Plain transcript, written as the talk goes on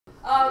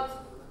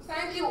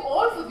Thank you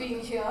all for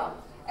being here.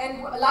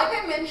 And like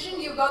I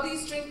mentioned, you've got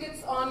these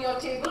trinkets on your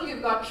table,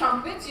 you've got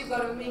trumpets, you've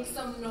got to make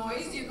some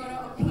noise, you're going to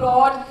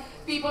applaud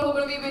people who are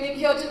going to be winning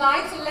here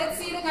tonight. So let's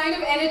see the kind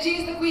of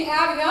energies that we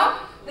have here.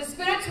 The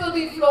spirits will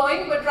be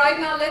flowing, but right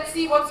now let's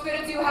see what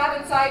spirits you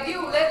have inside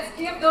you. Let's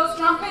give those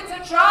trumpets a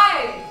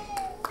try.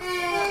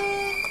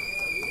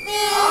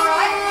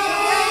 Alright,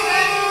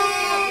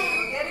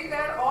 you're getting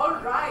there,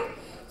 alright.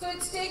 So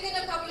it's taken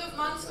a couple of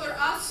months for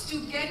us to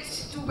get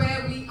to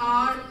where we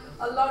are.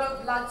 A lot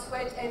of blood,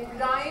 sweat and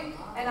grime,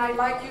 and I'd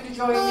like you to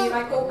join me,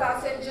 my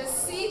co-passenger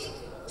seat,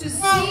 to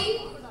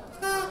see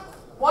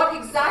what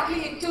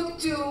exactly it took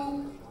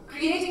to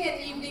creating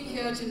an evening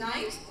here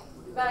tonight.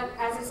 But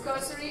as is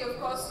cursory, of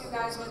course, you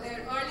guys were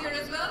there earlier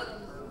as well.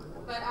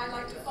 But I'd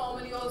like to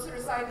formally also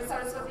recite the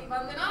Saraswati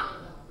Vandana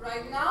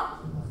right now.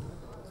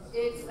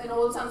 It's an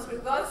old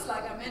Sanskrit verse,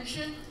 like I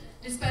mentioned,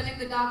 dispelling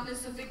the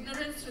darkness of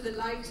ignorance through the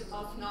light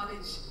of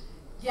knowledge.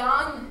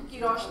 Gyan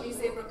ki roshni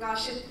se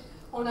prakashit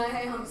होना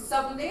है हम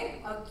सब ने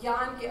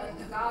अज्ञान के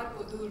अंधकार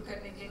को दूर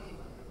करने के लिए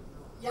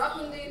या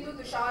कुंदेन्दु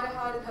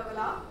तुषारहार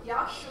धवला या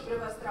शुभ्र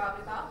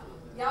वस्त्रावृता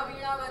या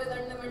वीणा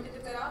वरदंड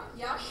मंडितकरा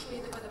या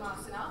श्वेत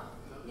पद्मासना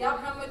या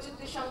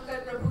ब्रह्मचित्त शंकर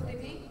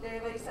प्रभुतिथि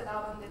दैवै सदा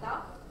वंदिता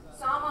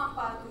सामां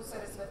पातु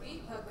Saraswati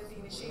Bhagwati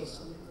निशेष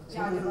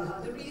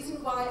जागृता. The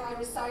reason why I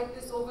recite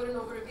this over and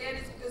over again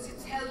is because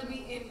it's held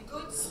me in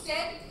good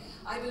stead.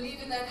 I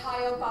believe in that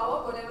higher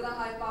power, whatever the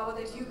higher power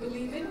that you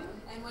believe in.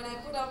 And when I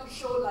put up a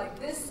show like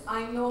this,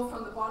 I know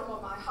from the bottom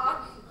of my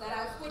heart that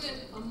I've put in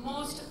a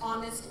most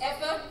honest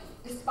effort,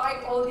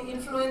 despite all the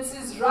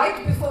influences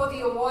right before the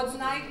awards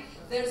night.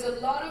 There's a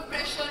lot of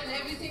pressure and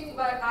everything,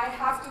 but I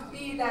have to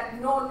be that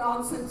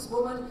no-nonsense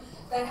woman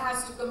that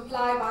has to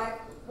comply by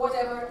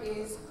whatever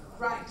is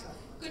right.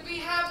 Could we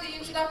have the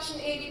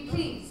introduction AD,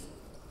 please?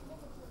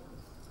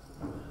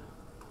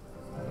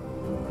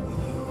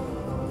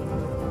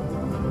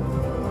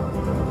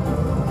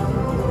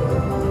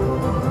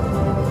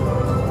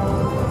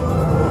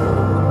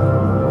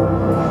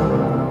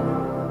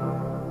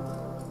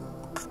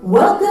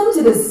 Welcome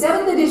to the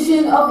 7th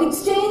edition of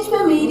Exchange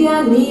for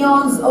Media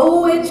Neon's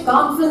OOH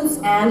Conference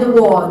and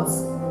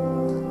Awards.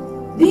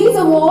 These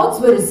awards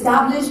were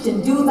established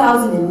in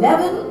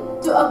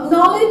 2011 to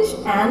acknowledge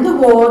and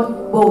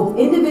award both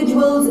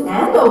individuals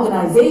and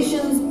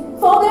organizations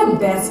for their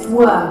best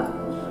work.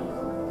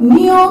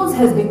 Neons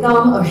has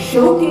become a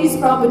showcase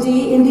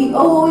property in the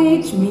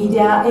OOH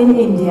media in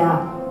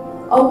India.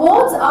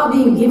 Awards are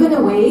being given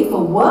away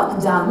for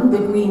work done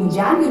between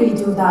January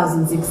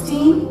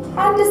 2016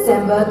 and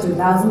December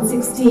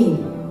 2016.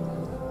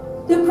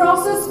 The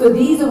process for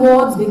these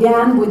awards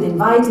began with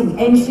inviting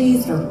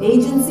entries from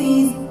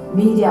agencies,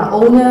 media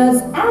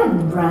owners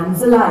and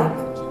brands alike.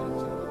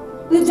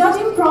 The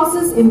judging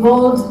process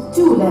involved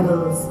 2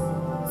 levels.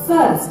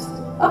 First,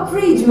 a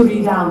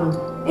pre-jury round,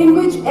 in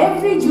which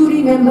every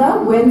jury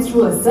member went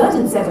through a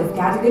certain set of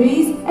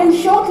categories and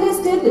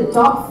shortlisted the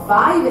top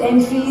 5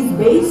 entries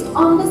based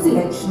on the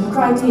selection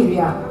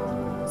criteria.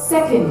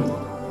 Second,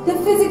 the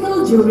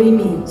physical jury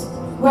meet,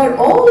 where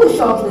all the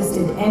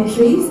shortlisted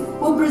entries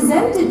were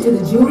presented to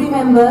the jury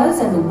members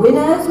and the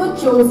winners were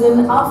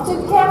chosen after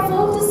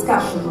careful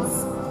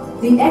discussions.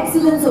 The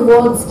Excellence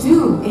Awards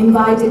too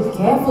invited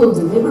careful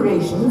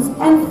deliberations,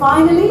 and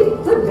finally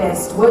the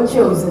best were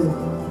chosen.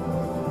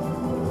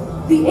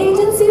 The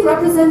agency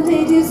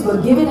representatives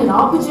were given an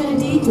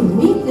opportunity to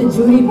meet the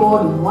jury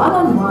board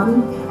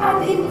one-on-one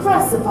and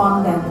impress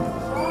upon them.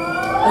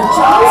 A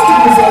chance to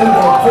present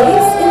their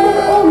case in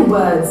their own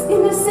words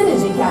in the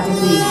synergy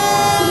category,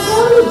 to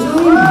tell the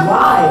jury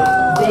why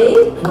they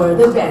were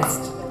the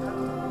best.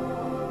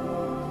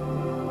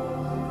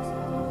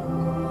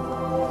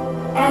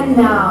 And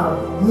now,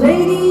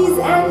 ladies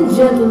and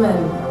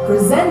gentlemen,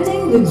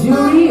 presenting the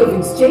jury of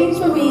Exchange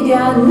for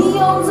Media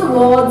Neon's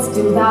Awards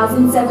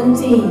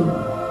 2017.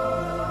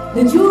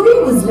 The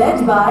jury was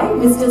led by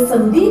Mr.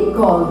 Sandeep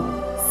Kaul,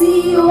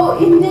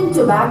 CEO Indian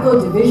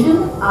Tobacco Division,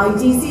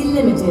 ITC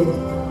Limited.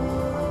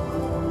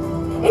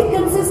 It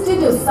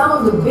consisted of some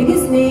of the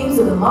biggest names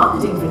of the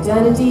marketing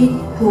fraternity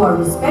who are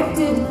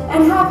respected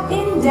and have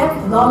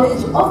in-depth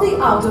knowledge of the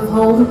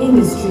out-of-home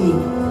industry.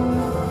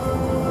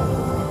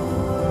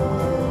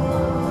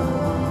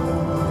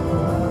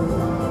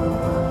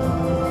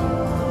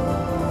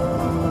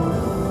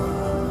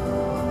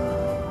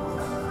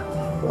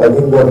 I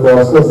think the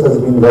process has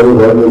been very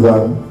well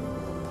designed.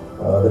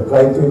 The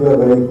criteria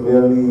very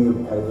clearly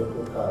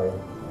identified.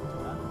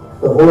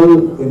 The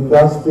whole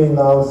industry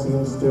now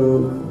seems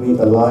to be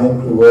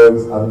aligned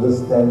towards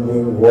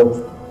understanding what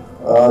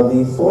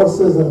the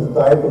sources and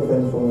the type of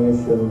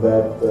information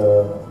that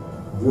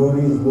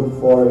juries look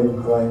for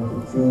in trying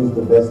to choose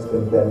the best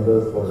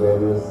contenders for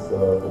various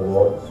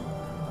awards.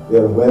 They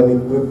are well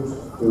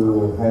equipped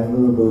to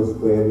handle those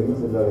queries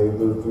and are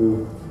able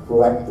to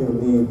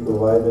proactively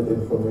provide that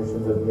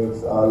information that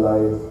makes our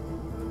lives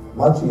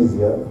much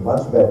easier,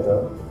 much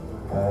better,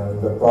 and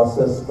the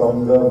process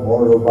stronger,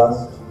 more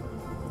robust.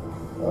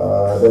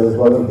 There is a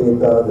lot of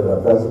data, there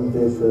are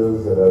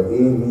presentations, there are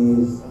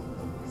AVs,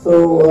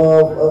 So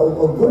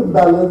a good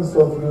balance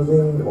of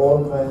using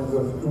all kinds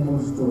of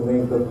tools to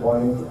make the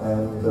point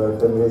and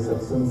convey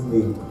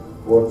succinctly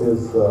what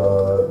is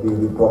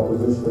the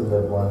proposition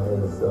that one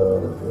is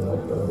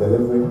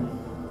delivering.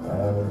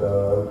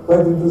 And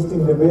quite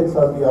interesting debates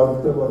are the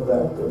outcome of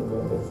that,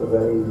 and it's a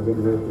very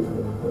invigorating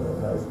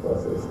and nice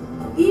process.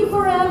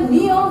 E4M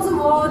Neons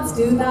Awards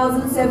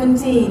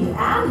 2017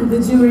 and the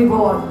jury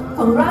board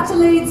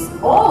congratulates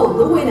all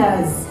the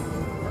winners.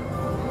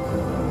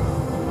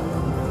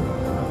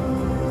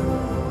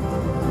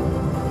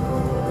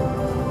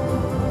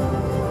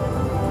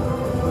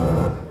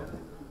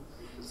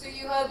 So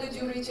you heard the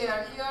jury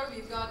chair here.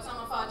 We've got some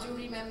of our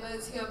jury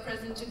members here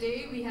present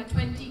today. We had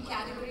 20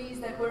 categories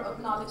that were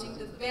acknowledging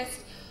the best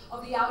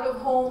of the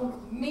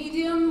out-of-home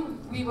medium.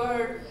 We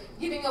were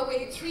giving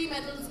away 3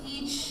 medals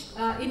each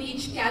in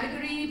each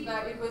category,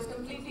 but it was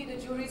completely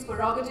the jury's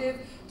prerogative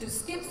to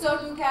skip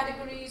certain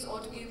categories or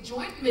to give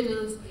joint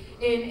medals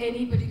in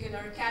any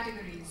particular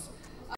categories.